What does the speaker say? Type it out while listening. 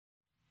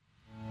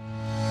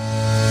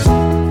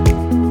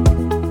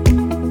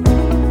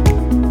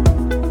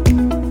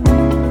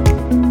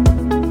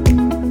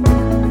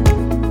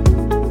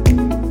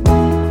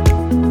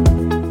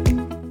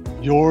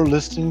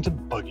listening to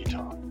Buggy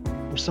Talk,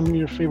 where some of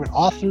your favorite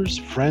authors,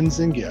 friends,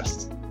 and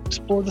guests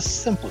explore the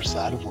simpler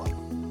side of life.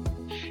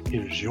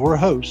 Here's your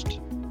host,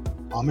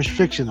 Amish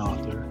fiction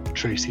author,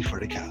 Tracy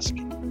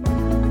Fredikowski.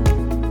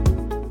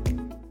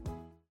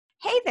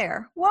 Hey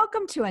there,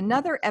 welcome to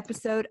another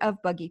episode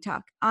of Buggy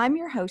Talk. I'm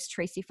your host,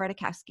 Tracy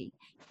Fredikowski.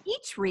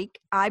 Each week,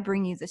 I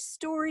bring you the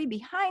story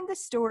behind the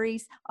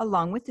stories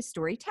along with the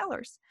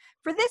storytellers.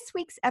 For this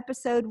week's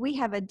episode, we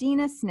have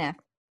Adina Senft.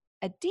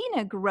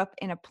 Adina grew up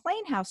in a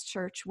plain house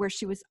church where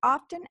she was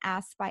often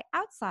asked by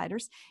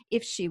outsiders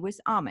if she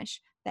was Amish.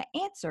 The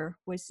answer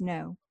was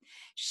no.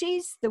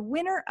 She's the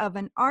winner of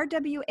an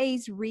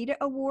RWA's Rita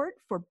Award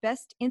for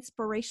Best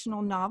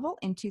Inspirational Novel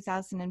in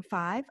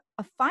 2005,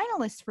 a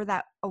finalist for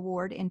that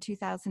award in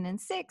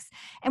 2006,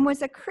 and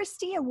was a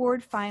Christie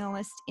Award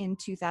finalist in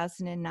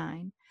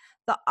 2009.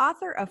 The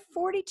author of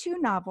 42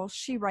 novels,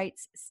 she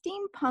writes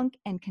steampunk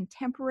and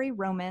contemporary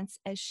romance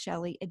as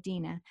Shelley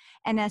Adina,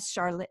 and as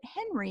Charlotte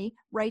Henry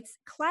writes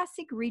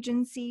classic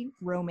Regency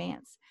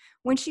romance.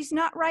 When she's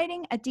not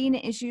writing, Adina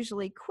is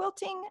usually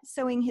quilting,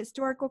 sewing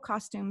historical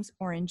costumes,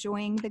 or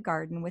enjoying the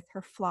garden with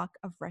her flock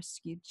of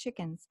rescued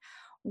chickens.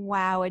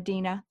 Wow,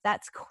 Adina,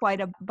 that's quite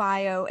a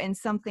bio and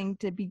something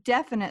to be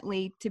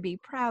definitely to be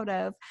proud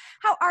of.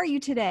 How are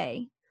you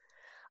today?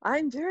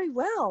 I'm very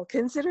well,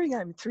 considering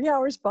I'm 3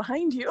 hours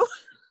behind you.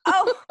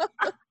 Oh,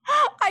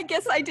 I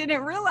guess I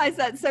didn't realize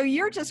that. So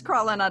you're just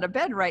crawling out of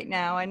bed right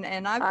now, and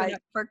I've been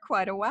up for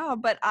quite a while,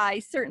 but I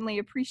certainly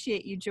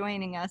appreciate you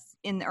joining us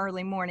in the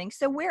early morning.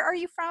 So where are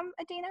you from,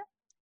 Adina?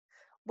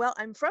 Well,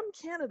 I'm from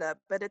Canada,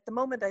 but at the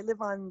moment I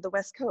live on the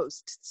West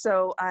Coast.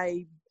 So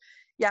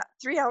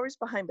 3 hours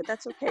behind, but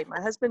that's okay. My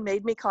husband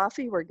made me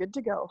coffee. We're good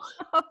to go.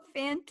 Oh,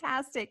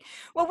 fantastic.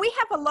 Well, we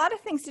have a lot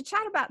of things to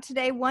chat about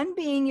today, one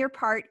being your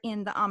part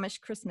in the Amish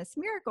Christmas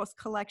Miracles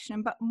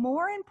collection, but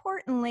more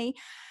importantly,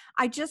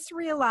 I just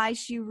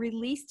realized you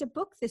released a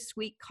book this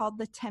week called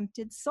The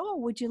Tempted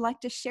Soul. Would you like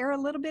to share a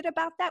little bit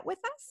about that with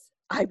us?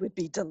 I would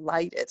be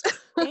delighted.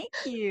 Thank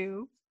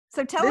you.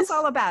 So tell us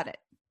all about it.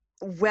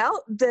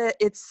 Well,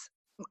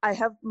 I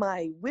have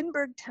my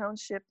Wynberg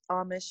Township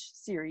Amish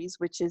series,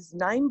 which is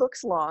 9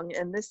 books long,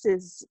 and this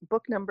is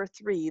book number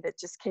 3 that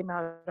just came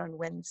out on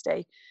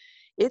Wednesday.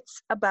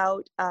 It's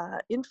about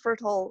an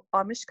infertile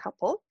Amish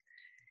couple,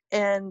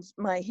 and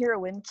my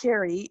heroine,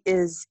 Carrie,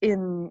 is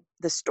in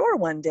the store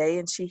one day,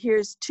 and she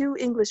hears 2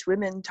 English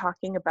women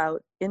talking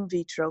about in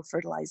vitro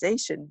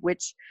fertilization,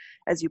 which,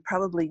 as you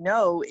probably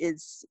know,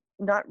 is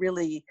not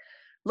really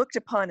looked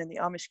upon in the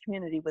Amish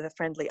community with a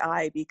friendly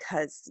eye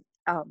because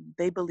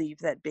they believe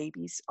that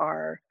babies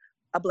are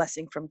a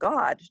blessing from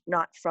God,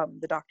 not from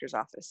the doctor's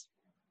office.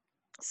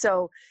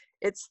 So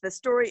it's the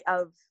story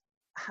of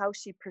how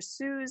she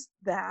pursues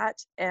that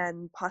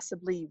and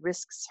possibly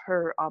risks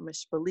her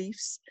Amish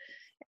beliefs,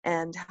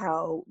 and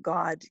how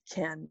God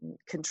can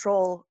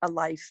control a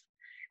life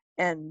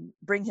and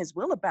bring his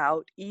will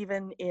about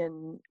even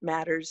in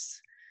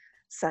matters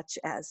such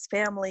as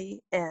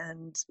family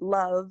and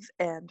love,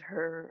 and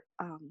her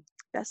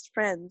best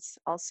friends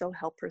also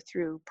help her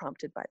through,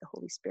 prompted by the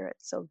Holy Spirit.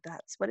 So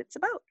that's what it's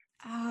about.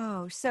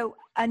 Oh, so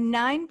a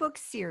 9-book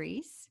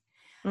series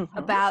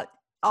about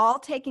all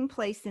taking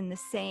place in the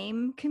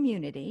same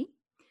community,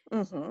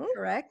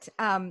 correct?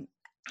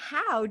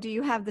 How do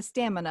you have the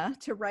stamina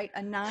to write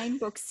a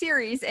 9-book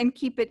series and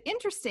keep it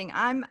interesting?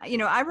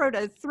 I wrote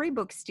a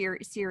 3-book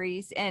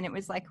series, and it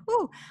was like,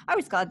 I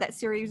was glad that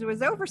series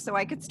was over so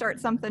I could start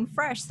something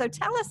fresh. So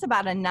tell us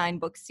about a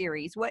 9-book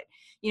series.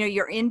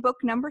 You're in book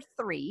number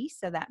 3,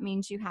 so that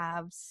means you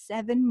have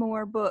 7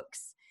 more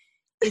books.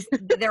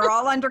 They're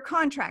all under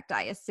contract,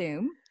 I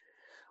assume.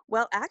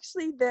 Well,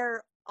 actually,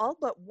 they're all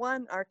but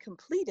 1 are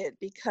completed,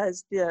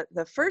 because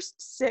the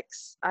first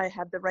 6 I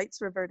had the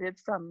rights reverted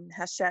from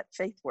Hachette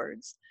Faith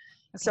Words.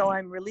 Okay. So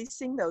I'm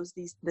releasing those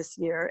this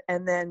year,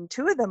 and then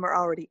 2 of them are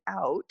already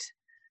out.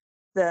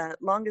 The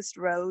Longest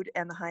Road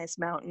and The Highest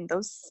Mountain,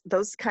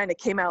 those kind of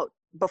came out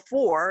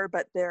before,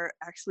 but they're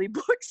actually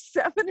books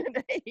 7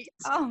 and 8.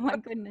 Oh my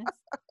goodness.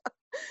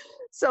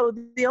 So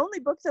the only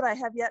book that I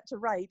have yet to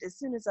write, as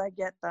soon as I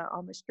get the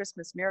Amish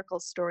Christmas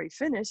Miracles story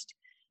finished,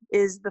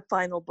 is the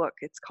final book.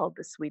 It's called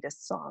The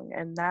Sweetest Song,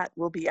 and that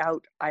will be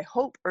out, I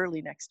hope,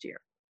 early next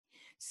year.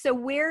 So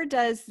where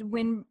does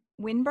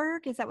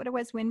Wynberg, is that what it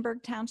was,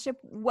 Wynberg Township?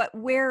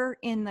 Where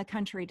in the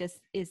country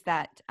is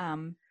that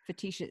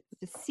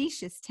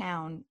facetious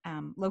town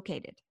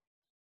located?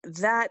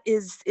 That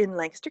is in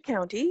Lancaster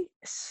County,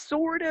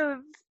 sort of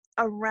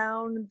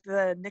around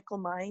the nickel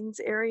mines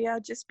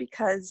area, just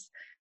because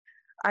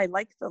I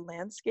like the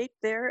landscape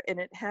there, and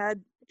it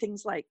had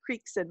things like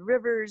creeks and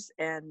rivers,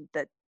 and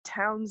the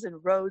towns and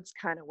roads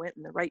kind of went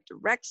in the right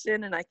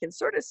direction, and I can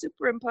sort of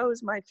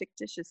superimpose my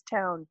fictitious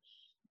town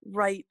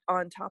right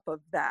on top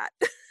of that.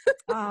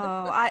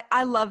 Oh,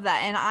 I love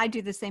that. And I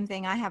do the same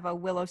thing. I have a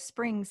Willow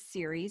Springs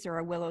series,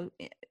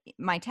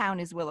 my town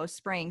is Willow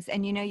Springs.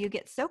 And you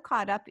get so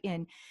caught up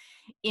in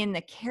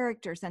the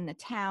characters and the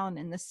town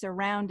and the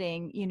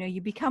surrounding,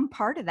 you become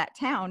part of that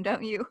town,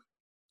 don't you?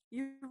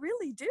 You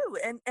really do.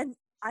 And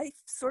I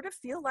sort of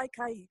feel like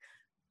I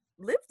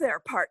live there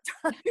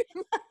part-time.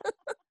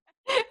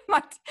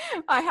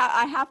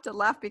 I have to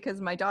laugh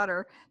because my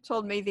daughter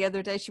told me the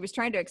other day, she was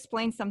trying to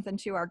explain something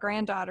to our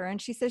granddaughter,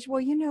 and she says,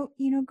 well,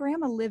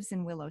 Grandma lives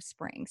in Willow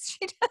Springs.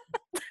 She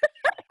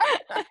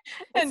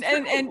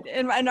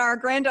and our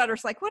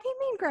granddaughter's like, what do you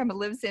mean Grandma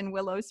lives in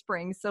Willow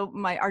Springs? So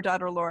our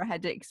daughter Laura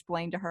had to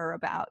explain to her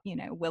about,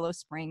 Willow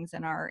Springs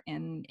and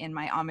in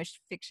my Amish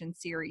fiction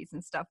series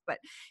and stuff. But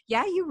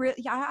yeah,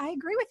 I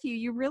agree with you.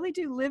 You really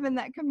do live in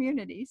that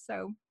community.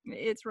 So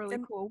it's really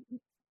cool.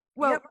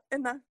 Well,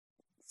 yep,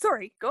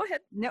 sorry, go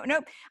ahead. No.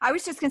 I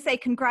was just going to say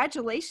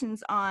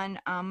congratulations on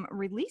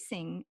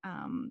releasing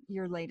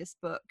your latest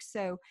book.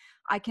 So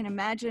I can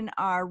imagine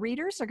our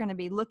readers are going to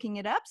be looking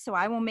it up. So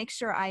I will make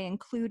sure I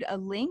include a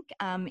link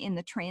in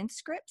the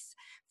transcripts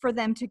for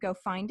them to go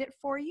find it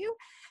for you.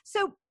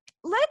 So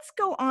let's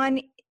go on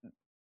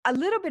a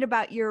little bit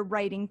about your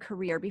writing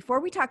career.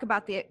 Before we talk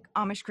about the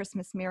Amish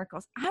Christmas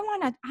Miracles, I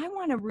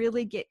want to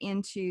really get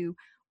into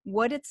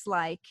what it's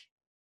like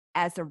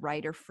as a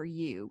writer for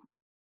you.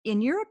 In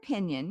your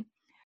opinion,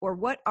 or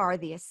what are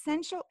the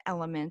essential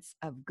elements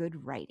of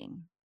good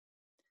writing?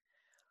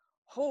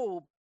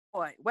 Oh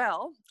boy,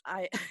 well,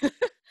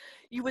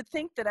 you would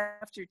think that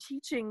after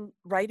teaching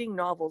writing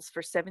novels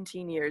for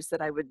 17 years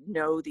that I would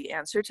know the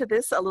answer to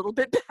this a little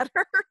bit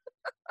better.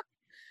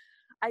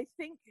 I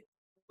think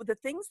the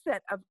things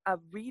that a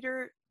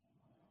reader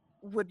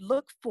would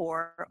look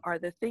for are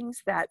the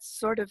things that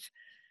sort of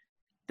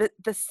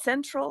the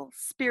central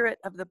spirit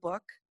of the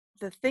book,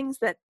 the things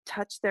that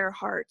touch their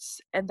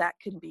hearts, and that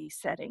can be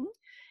setting,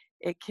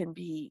 it can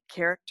be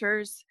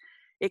characters,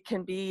 it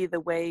can be the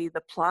way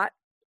the plot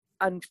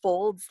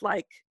unfolds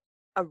like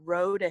a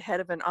road ahead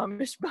of an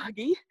Amish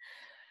buggy.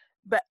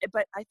 But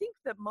I think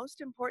the most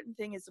important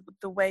thing is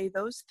the way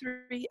those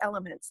three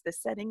elements, the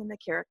setting and the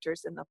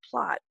characters and the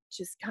plot,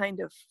 just kind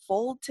of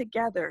fold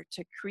together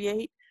to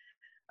create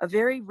a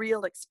very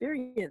real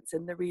experience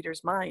in the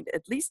reader's mind.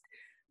 At least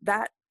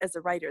that, as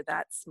a writer,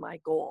 that's my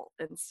goal.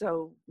 And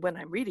so when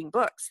I'm reading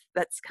books,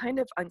 that's kind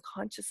of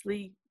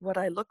unconsciously what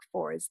I look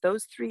for, is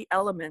those three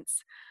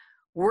elements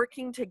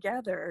working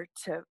together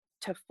to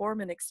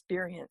form an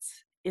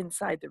experience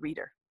inside the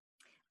reader.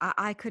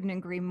 I couldn't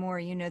agree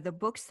more. The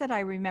books that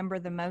I remember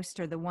the most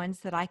are the ones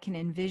that I can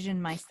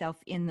envision myself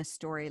in the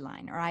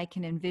storyline, or I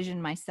can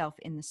envision myself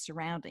in the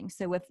surroundings.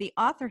 So if the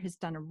author has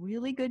done a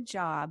really good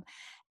job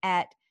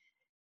at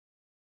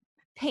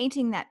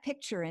painting that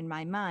picture in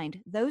my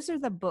mind, those are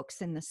the books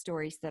and the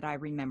stories that I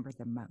remember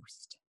the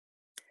most.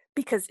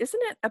 Because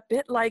isn't it a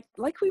bit like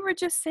we were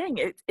just saying,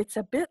 it's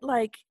a bit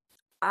like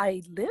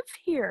I live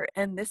here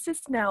and this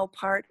is now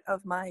part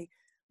of my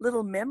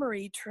little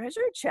memory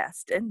treasure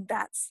chest. And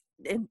that's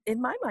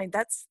in my mind,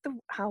 that's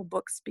how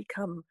books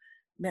become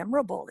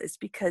memorable, is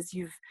because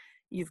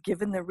you've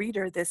given the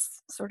reader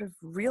this sort of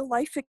real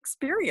life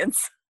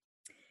experience.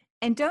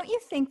 And don't you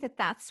think that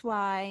that's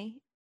why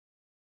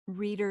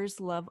readers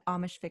love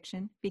Amish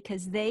fiction?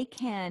 Because they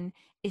can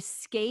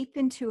escape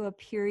into a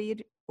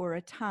period or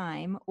a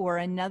time or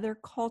another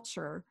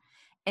culture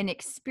and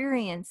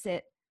experience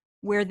it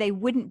where they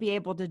wouldn't be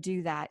able to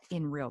do that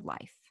in real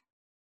life.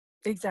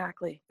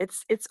 Exactly.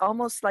 It's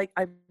almost like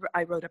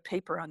I wrote a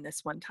paper on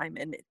this one time,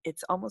 and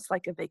it's almost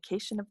like a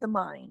vacation of the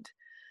mind.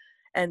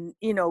 And,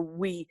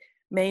 we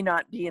may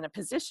not be in a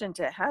position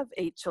to have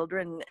 8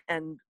 children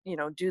and,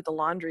 do the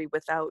laundry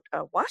without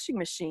a washing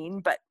machine,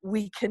 but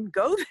we can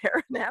go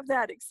there and have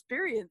that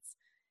experience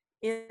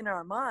in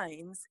our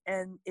minds.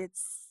 And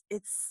it's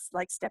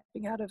like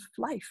stepping out of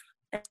life.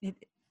 It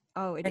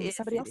is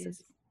somebody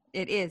else's.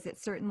 It is. It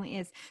certainly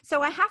is.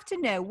 So I have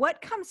to know, what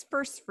comes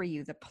first for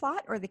you, the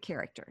plot or the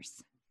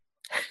characters?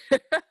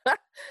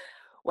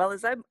 Well,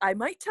 as I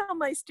might tell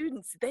my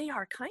students, they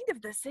are kind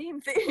of the same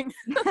thing.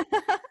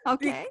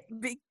 Okay.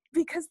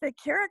 Because the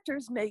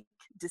characters make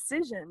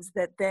decisions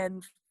that then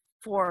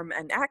form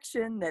an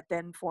action, that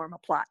then form a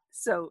plot.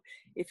 So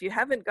if you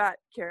haven't got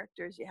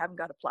characters, you haven't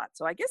got a plot.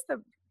 So I guess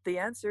the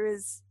answer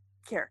is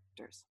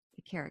characters.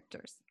 The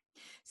characters.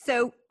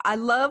 So I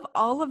love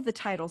all of the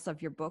titles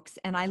of your books,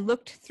 and I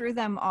looked through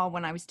them all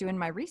when I was doing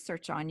my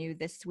research on you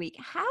this week.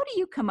 How do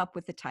you come up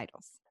with the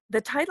titles? The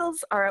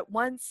titles are at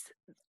once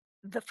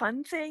the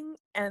fun thing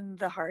and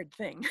the hard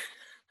thing.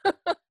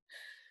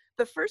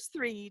 The first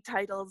 3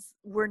 titles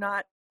were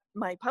not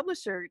my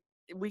publisher.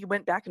 We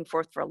went back and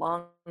forth for a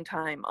long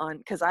time on,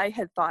 because I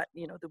had thought,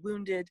 the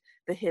wounded,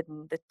 the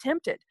hidden, the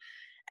tempted,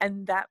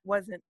 and that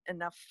wasn't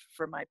enough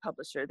for my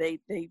publisher.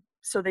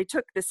 So they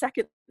took the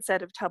second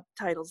set of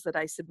titles that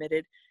I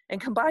submitted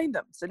and combined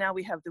them. So now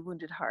we have the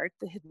wounded heart,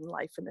 the hidden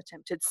life, and the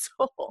tempted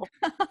soul.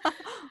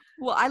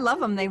 Well, I love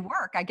them. They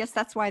work. I guess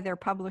that's why they're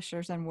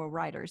publishers and we're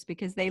writers,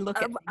 because they look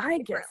at things I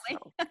guess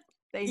differently. so.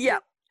 They Yeah.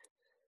 do.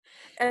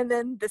 And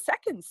then the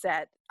second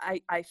set,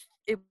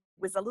 it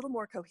was a little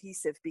more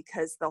cohesive,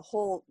 because the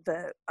whole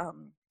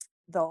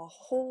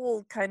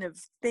kind of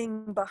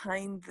thing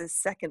behind the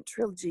second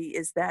trilogy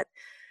is that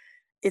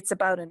it's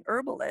about an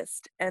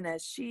herbalist, and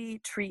as she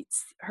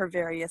treats her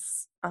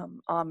various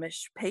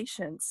Amish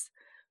patients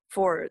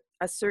for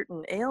a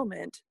certain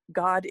ailment,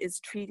 God is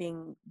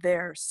treating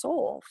their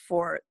soul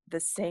for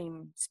the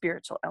same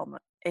spiritual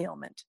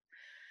ailment.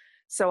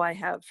 So I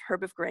have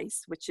Herb of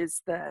Grace, which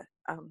is the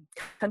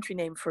country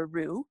name for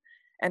rue,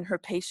 and her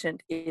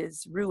patient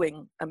is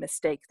rueing a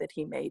mistake that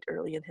he made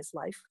early in his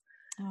life.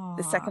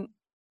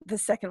 The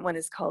second one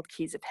is called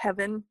Keys of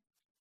Heaven,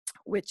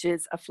 which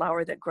is a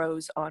flower that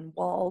grows on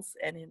walls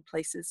and in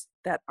places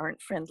that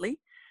aren't friendly.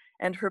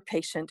 And her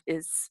patient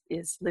is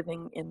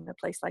living in a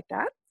place like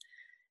that.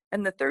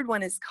 And the third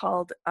one is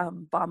called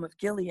Balm of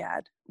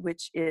Gilead,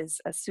 which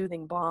is a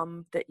soothing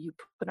balm that you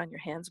put on your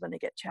hands when they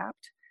get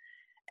chapped.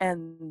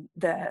 And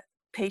the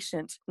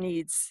patient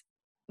needs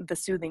the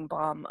soothing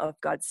balm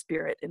of God's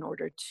Spirit in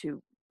order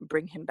to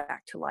bring him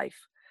back to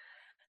life.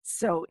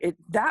 So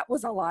that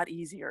was a lot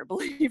easier,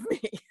 believe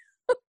me.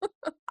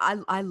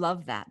 I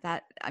love that.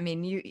 I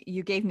mean,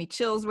 you gave me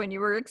chills when you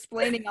were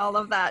explaining all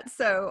of that.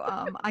 So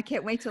I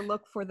can't wait to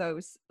look for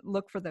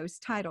those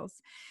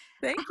titles.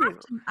 Thank you.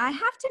 I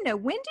have to know,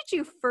 when did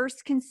you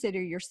first consider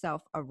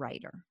yourself a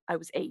writer? I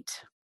was 8.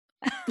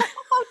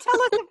 Oh,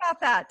 tell us about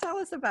that. Tell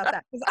us about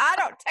that. Because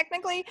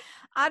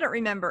I don't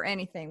remember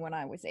anything when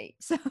I was 8.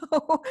 So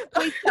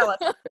please tell us.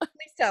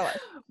 Please tell us.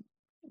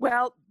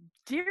 Well,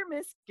 dear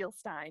Miss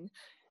Gilstein,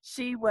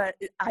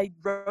 I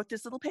wrote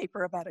this little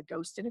paper about a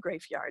ghost in a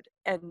graveyard,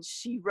 and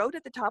she wrote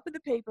at the top of the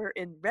paper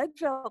in red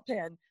felt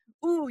pen,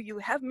 "Ooh, you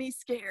have me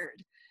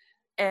scared."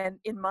 And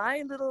in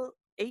my little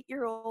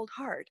 8-year-old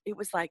heart, it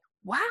was like,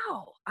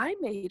 wow, I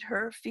made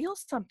her feel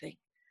something.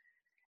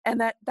 And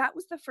that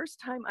was the first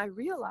time I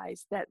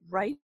realized that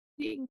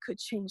writing could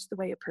change the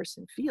way a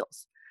person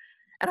feels.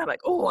 And I'm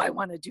like, oh, I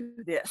want to do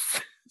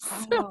this.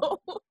 Oh.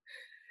 So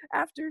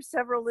after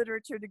several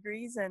literature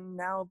degrees and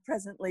now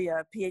presently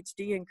a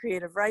PhD in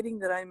creative writing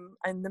that I'm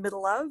in the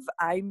middle of,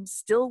 I'm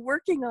still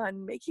working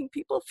on making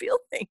people feel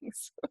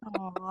things.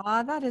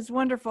 Oh, that is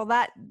wonderful.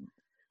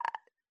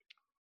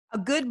 A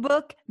good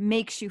book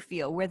makes you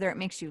feel, whether it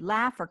makes you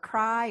laugh or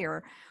cry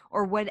or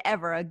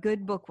whatever. A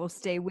good book will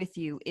stay with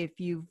you if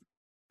you've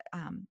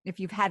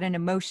had an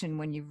emotion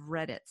when you've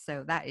read it.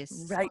 So that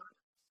is right.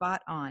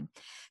 Spot on.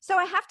 So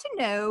I have to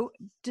know,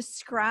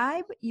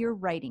 describe your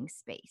writing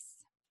space.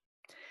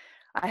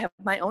 I have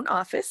my own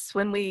office.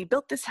 When we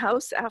built this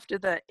house after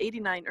the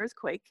 '89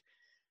 earthquake,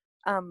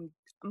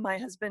 my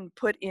husband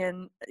put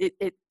in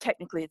it.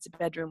 Technically, it's a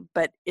bedroom,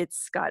 but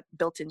it's got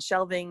built-in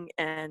shelving,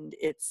 and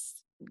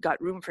it's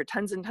got room for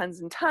tons and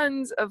tons and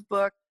tons of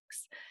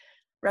books,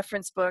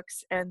 reference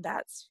books, and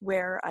that's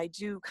where I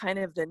do kind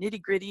of the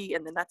nitty-gritty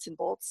and the nuts and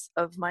bolts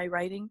of my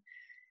writing.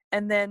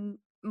 And then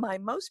my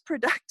most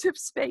productive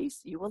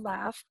space, you will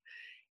laugh,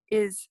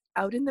 is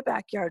out in the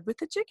backyard with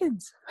the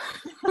chickens.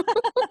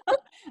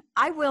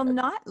 I will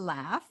not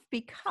laugh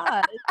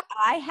because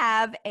I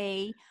have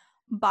a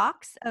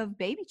box of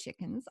baby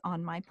chickens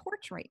on my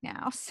porch right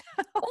now. So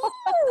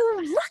oh,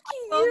 lucky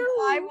you.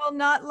 I will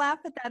not laugh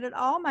at that at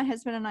all. My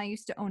husband and I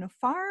used to own a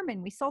farm,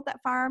 and we sold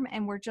that farm,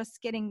 and we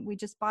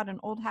just bought an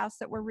old house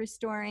that we're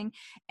restoring.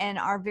 And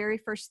our very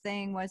first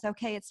thing was,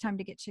 okay, it's time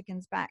to get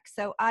chickens back.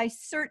 So I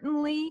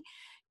certainly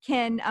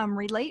can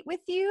relate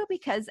with you,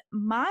 because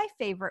my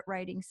favorite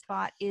writing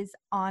spot is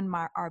on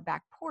our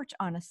back porch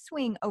on a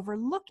swing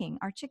overlooking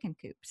our chicken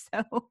coop.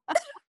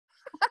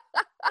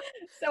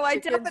 So I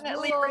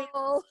definitely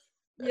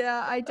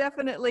I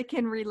definitely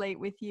can relate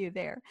with you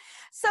there.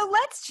 So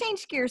let's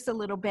change gears a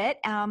little bit.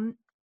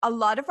 A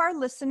lot of our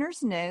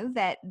listeners know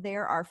that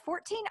there are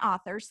 14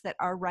 authors that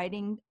are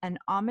writing an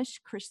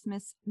Amish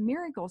Christmas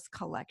Miracles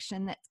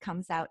collection that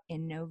comes out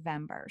in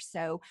November.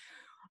 So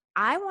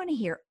I want to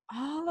hear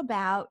all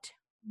about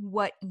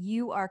what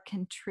you are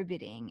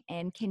contributing.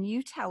 And can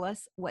you tell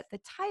us what the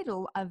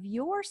title of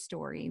your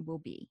story will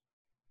be?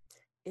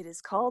 It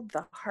is called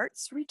The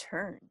Heart's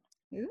Return.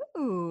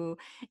 Ooh.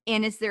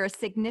 And is there a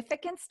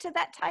significance to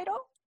that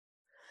title?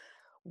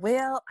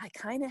 Well, I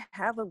kind of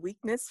have a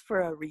weakness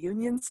for a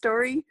reunion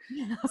story.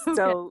 Okay.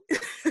 So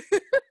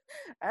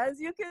as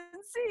you can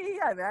see,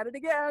 I'm at it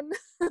again.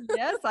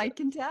 Yes, I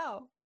can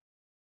tell.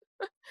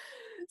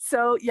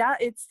 So yeah,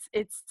 it's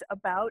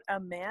about a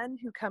man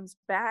who comes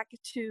back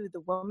to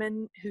the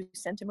woman who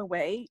sent him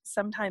away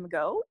some time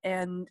ago,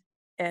 and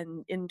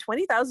in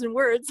 20,000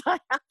 words, I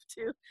have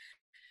to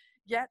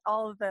get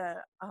all of the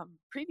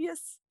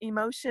previous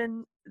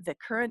emotion, the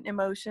current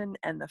emotion,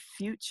 and the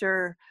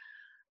future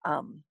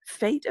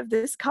fate of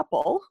this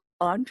couple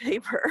on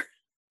paper.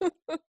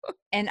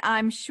 And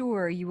I'm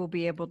sure you will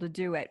be able to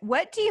do it.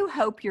 What do you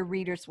hope your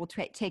readers will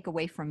take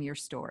away from your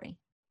story?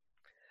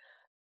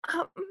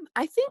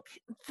 I think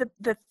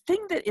the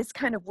thing that is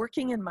kind of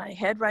working in my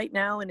head right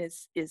now and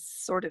is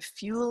sort of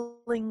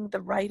fueling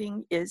the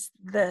writing is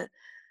the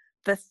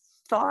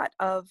thought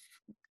of,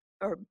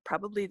 or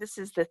probably this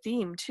is the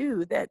theme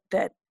too, that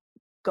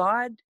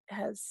God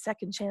has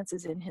second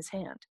chances in his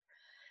hand.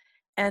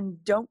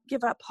 And don't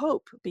give up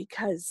hope,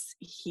 because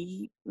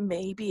he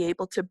may be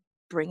able to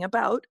bring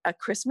about a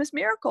Christmas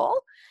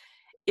miracle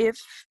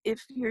if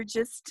you're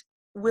just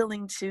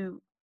willing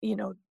to,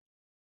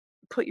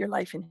 put your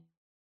life in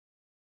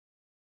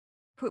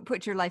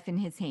put your life in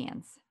his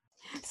hands.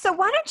 So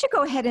why don't you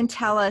go ahead and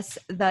tell us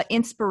the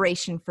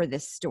inspiration for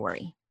this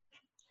story?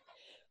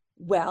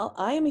 Well,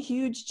 I am a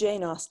huge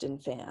Jane Austen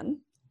fan,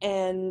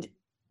 and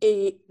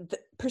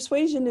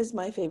Persuasion is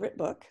my favorite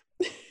book.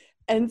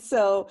 And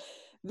so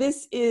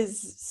this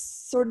is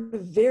sort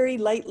of very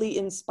lightly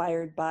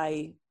inspired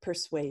by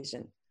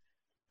Persuasion.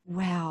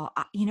 Well,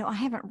 I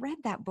haven't read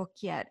that book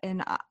yet,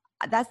 and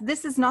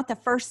this is not the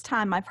first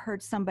time I've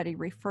heard somebody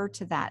refer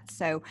to that.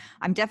 So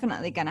I'm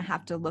definitely going to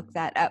have to look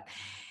that up.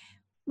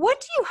 What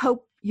do you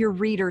hope your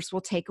readers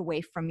will take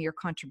away from your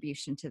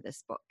contribution to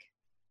this book?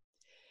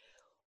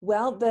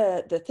 Well,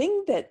 the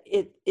thing that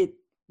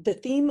the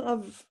theme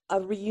of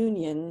a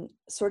reunion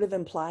sort of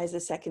implies a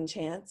second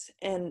chance,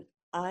 and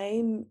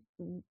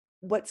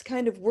what's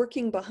kind of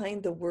working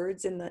behind the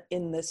words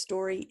in the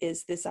story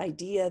is this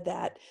idea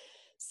that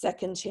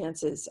second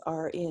chances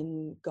are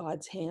in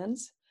God's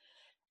hands.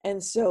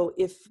 And so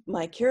if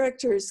my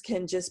characters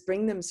can just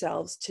bring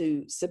themselves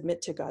to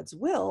submit to God's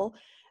will,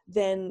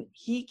 then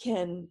he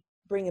can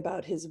bring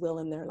about his will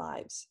in their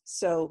lives.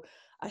 So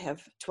I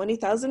have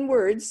 20,000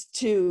 words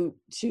to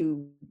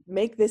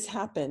make this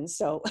happen.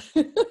 So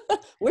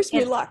wish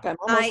me luck. I'm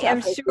almost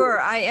halfway through.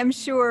 I am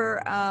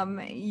sure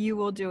you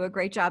will do a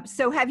great job.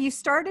 So have you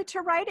started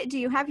to write it? Do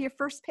you have your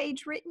first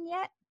page written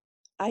yet?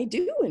 I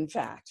do, in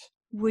fact.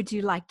 Would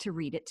you like to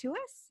read it to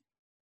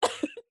us?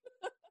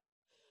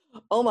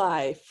 Oh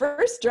my,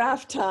 first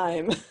draft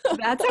time.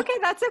 That's okay.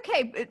 That's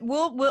okay.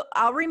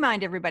 I'll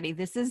remind everybody,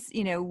 this is,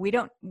 we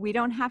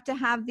don't have to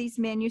have these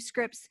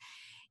manuscripts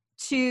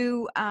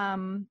to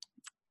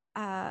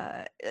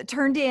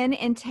turned in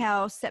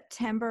until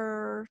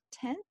September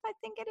 10th, I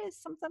think it is,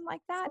 something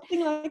like that.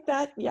 Something like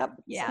that. Yep.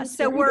 Yeah.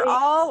 So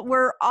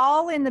we're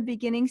all in the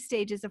beginning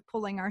stages of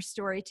pulling our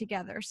story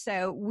together.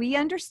 So we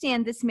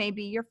understand this may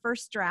be your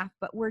first draft,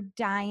 but we're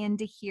dying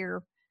to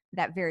hear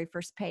that very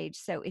first page.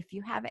 So if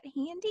you have it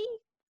handy,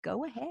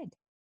 go ahead.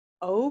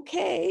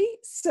 Okay.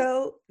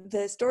 So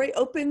the story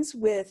opens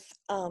with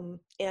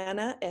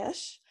Anna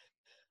Esch,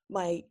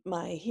 my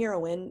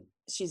heroine.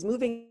 She's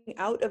moving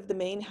out of the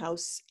main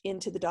house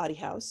into the Dottie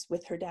house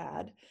with her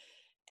dad,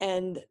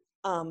 and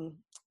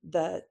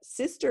the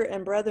sister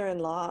and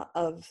brother-in-law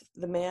of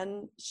the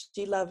man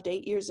she loved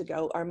 8 years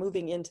ago are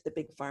moving into the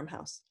big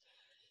farmhouse.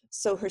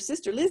 So her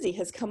sister Lizzie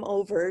has come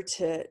over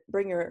to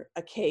bring her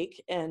a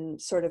cake and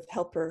sort of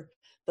help her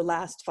the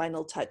last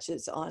final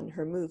touches on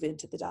her move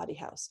into the Dottie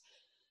house.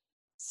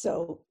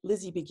 So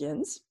Lizzie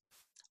begins.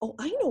 "Oh,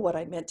 I know what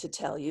I meant to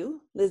tell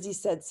you," Lizzie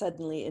said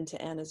suddenly into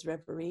Anna's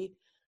reverie.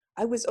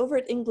 "I was over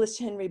at English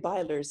Henry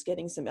Byler's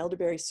getting some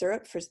elderberry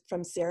syrup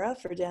from Sarah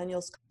for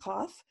Daniel's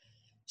cough.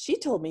 She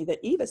told me that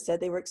Eva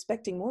said they were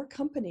expecting more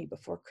company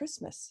before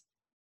Christmas,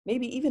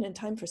 maybe even in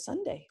time for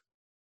Sunday."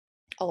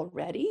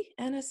 "Already?"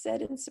 Anna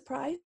said in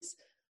surprise.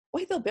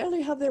 "Why, they'll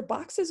barely have their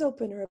boxes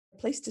open or a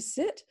place to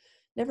sit.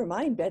 Never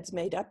mind beds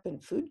made up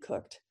and food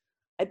cooked.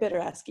 I'd better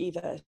ask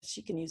Eva if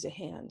she can use a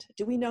hand.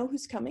 Do we know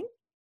who's coming?"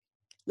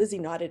 Lizzie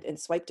nodded and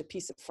swiped a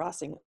piece of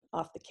frosting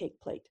off the cake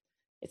plate.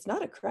 "It's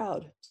not a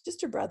crowd, it's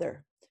just her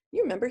brother.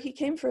 You remember he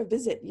came for a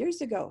visit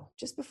years ago,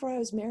 just before I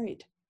was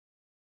married."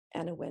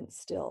 Anna went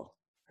still,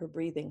 her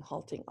breathing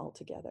halting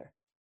altogether.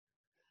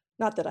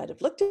 "Not that I'd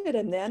have looked at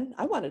him then.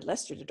 I wanted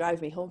Lester to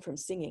drive me home from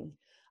singing.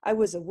 I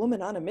was a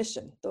woman on a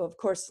mission, though of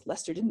course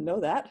Lester didn't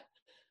know that.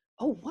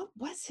 Oh, what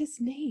was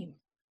his name?"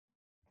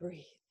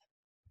 Breathe.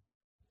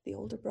 "The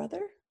older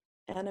brother?"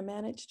 Anna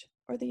managed,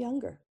 "or the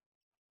younger?"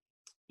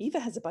 "Eva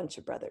has a bunch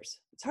of brothers.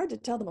 It's hard to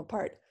tell them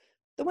apart.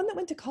 The one that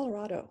went to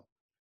Colorado."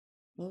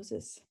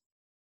 "Moses."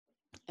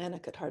 Anna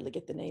could hardly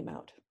get the name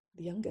out.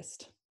 "The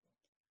youngest."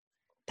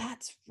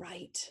 "That's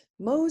right.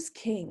 Mose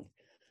King.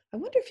 I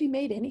wonder if he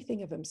made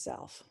anything of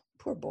himself.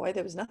 Poor boy,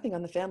 there was nothing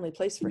on the family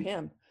place for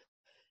him.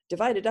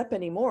 Divided up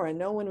anymore and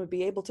no one would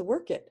be able to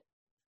work it.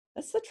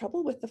 That's the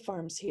trouble with the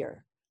farms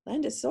here.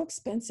 Land is so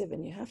expensive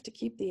and you have to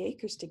keep the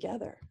acres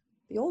together.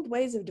 The old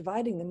ways of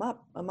dividing them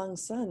up among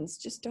sons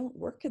just don't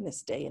work in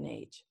this day and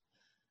age."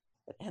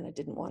 But Anna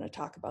didn't want to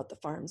talk about the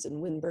farms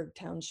in Winburg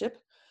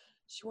Township.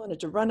 She wanted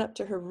to run up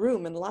to her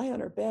room and lie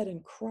on her bed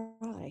and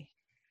cry,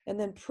 and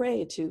then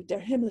pray to Der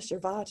himmlische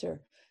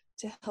Vater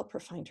to help her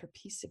find her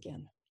peace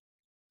again.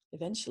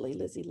 Eventually,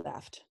 Lizzie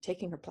left,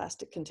 taking her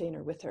plastic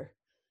container with her.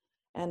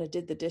 Anna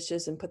did the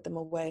dishes and put them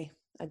away.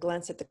 A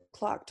glance at the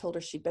clock told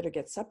her she'd better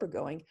get supper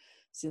going,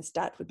 since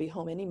Dad would be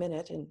home any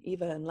minute, and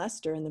Eva and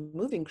Lester and the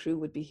moving crew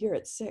would be here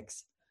at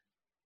 6.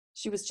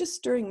 She was just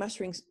stirring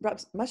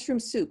mushroom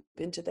soup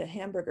into the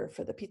hamburger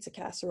for the pizza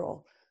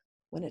casserole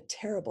when a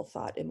terrible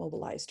thought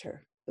immobilized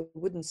her, the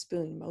wooden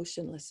spoon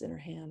motionless in her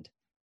hand.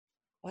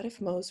 What if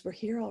Mose were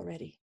here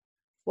already?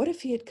 What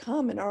if he had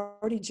come and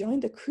already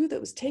joined the crew that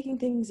was taking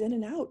things in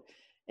and out,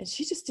 and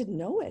she just didn't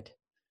know it?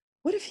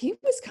 What if he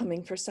was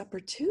coming for supper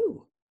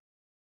too?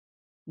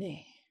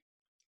 Nay.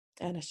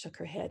 Anna shook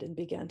her head and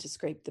began to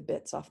scrape the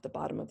bits off the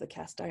bottom of the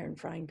cast iron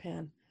frying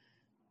pan.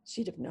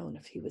 She'd have known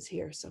if he was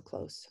here so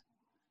close.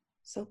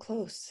 So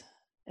close,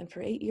 and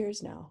for 8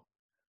 years now,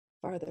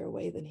 farther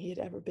away than he had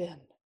ever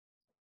been.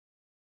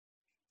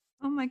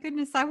 Oh my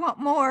goodness, I want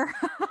more.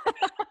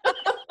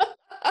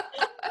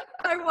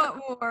 I want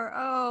more.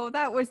 Oh,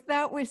 that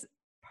was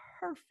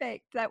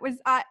perfect.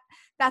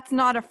 That's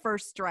not a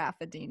first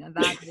draft, Adina.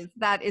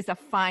 That is a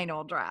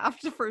final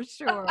draft for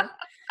sure.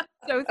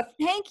 So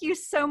thank you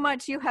so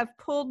much. You have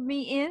pulled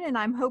me in, and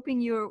I'm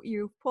hoping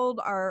you've pulled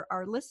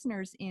our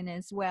listeners in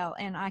as well.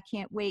 And I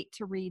can't wait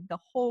to read the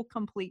whole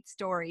complete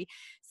story.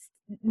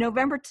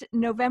 November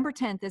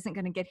 10th isn't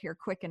going to get here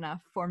quick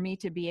enough for me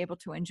to be able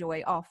to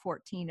enjoy all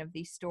 14 of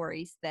these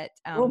stories that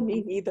Well,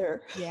 me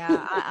neither.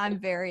 yeah, I'm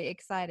very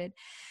excited.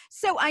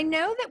 So I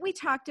know that we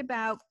talked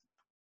about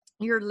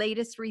your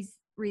latest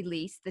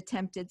release, The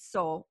Tempted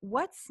Soul.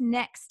 What's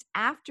next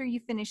after you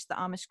finish the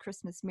Amish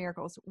Christmas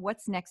Miracles?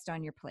 What's next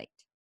on your plate?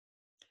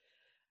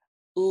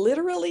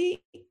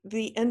 Literally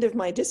the end of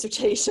my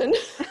dissertation.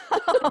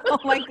 Oh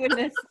my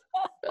goodness.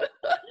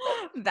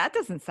 That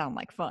doesn't sound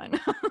like fun.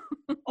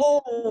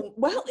 Oh,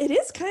 well, it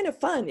is kind of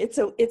fun. It's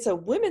a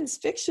women's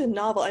fiction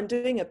novel. I'm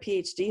doing a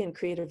PhD in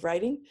creative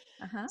writing.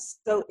 Uh-huh.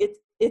 So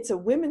it's a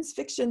women's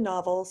fiction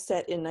novel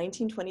set in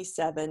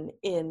 1927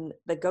 in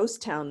the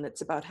ghost town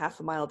that's about half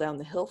a mile down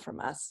the hill from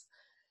us.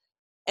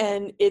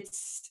 And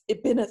it's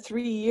been a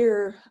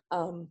 3-year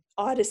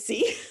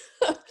odyssey.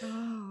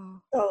 Oh.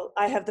 So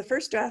I have the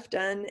first draft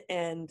done,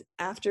 and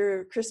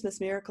after Christmas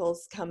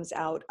Miracles comes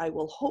out, I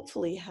will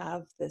hopefully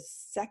have the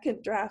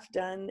second draft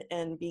done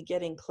and be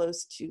getting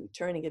close to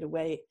turning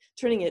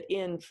it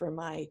in for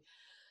my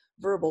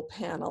verbal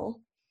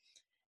panel.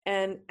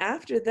 And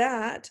after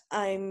that,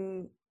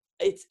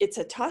 it's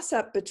a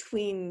toss-up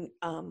between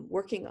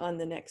working on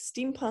the next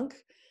steampunk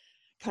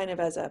kind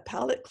of as a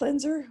palate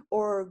cleanser,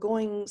 or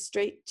going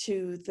straight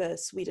to the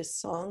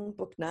Sweetest Song,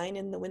 book 9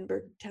 in the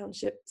Windberg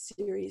Township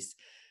series,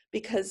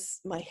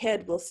 because my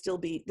head will still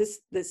be,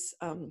 this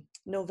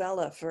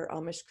novella for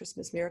Amish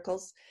Christmas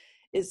Miracles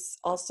is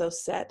also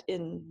set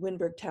in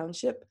Windberg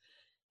Township.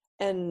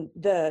 And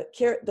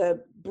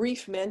the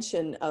brief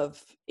mention of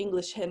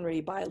English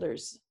Henry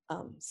Byler's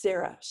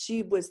Sarah,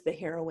 she was the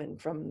heroine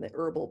from the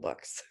herbal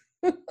books.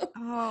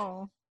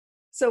 Oh.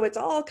 So it's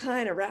all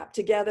kind of wrapped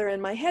together,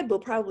 and my head will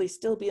probably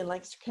still be in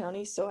Lancaster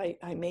County, so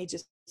I may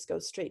just go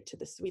straight to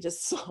the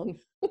Sweetest Song.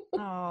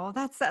 Oh,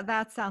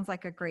 that sounds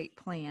like a great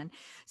plan.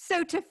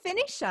 So to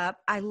finish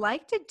up, I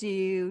like to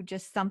do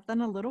just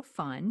something a little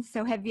fun.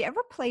 So have you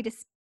ever played a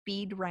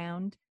speed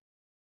round?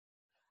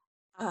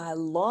 A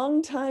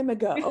long time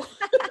ago.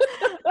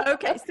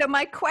 Okay, so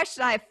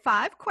I have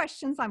 5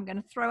 questions I'm going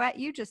to throw at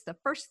you, just the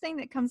first thing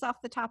that comes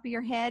off the top of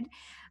your head.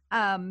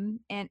 And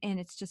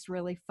it's just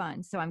really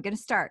fun. So I'm going to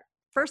start.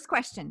 First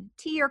question,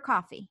 tea or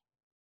coffee?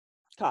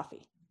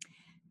 Coffee.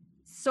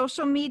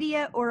 Social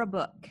media or a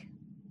book?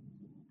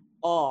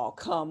 Oh,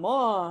 come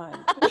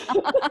on.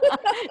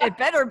 It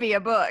better be a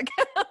book.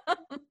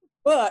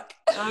 Book.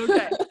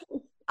 Okay.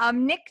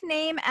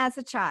 Nickname as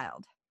a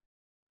child?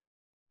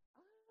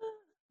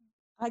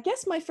 I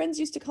guess my friends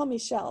used to call me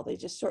Shell. They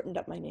just shortened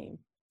up my name.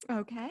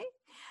 Okay.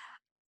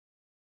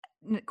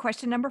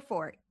 Question number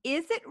 4.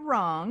 Is it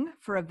wrong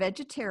for a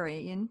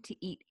vegetarian to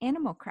eat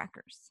animal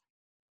crackers?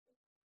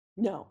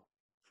 No.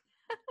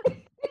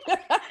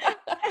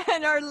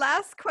 And our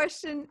last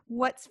question,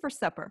 what's for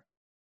supper?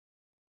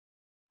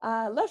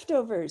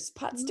 Leftovers,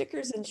 pot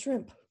stickers, and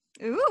shrimp.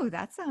 Ooh,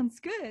 that sounds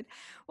good.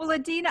 Well,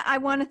 Adina, I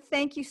want to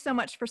thank you so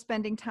much for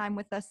spending time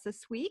with us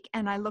this week,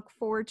 and I look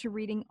forward to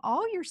reading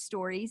all your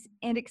stories,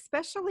 and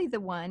especially the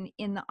one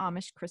in the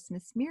Amish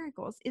Christmas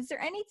Miracles. Is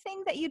there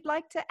anything that you'd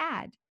like to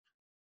add?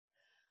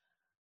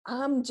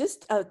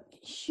 Just a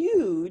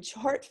huge,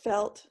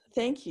 heartfelt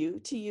thank you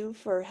to you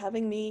for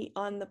having me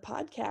on the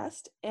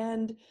podcast,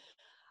 and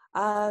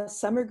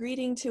summer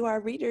greeting to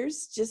our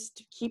readers.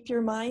 Just keep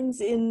your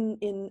minds in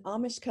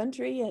Amish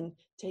country and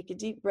take a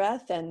deep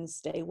breath and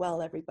stay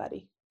well,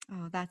 everybody.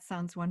 Oh, that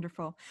sounds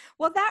wonderful.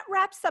 Well, that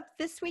wraps up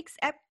this week's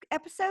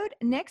episode.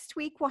 Next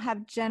week, we'll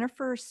have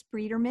Jennifer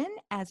Spreederman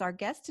as our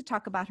guest to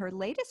talk about her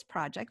latest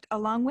project,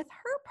 along with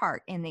her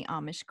part in the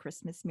Amish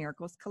Christmas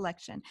Miracles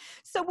collection.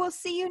 So we'll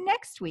see you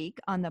next week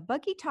on the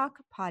Buggy Talk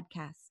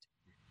podcast.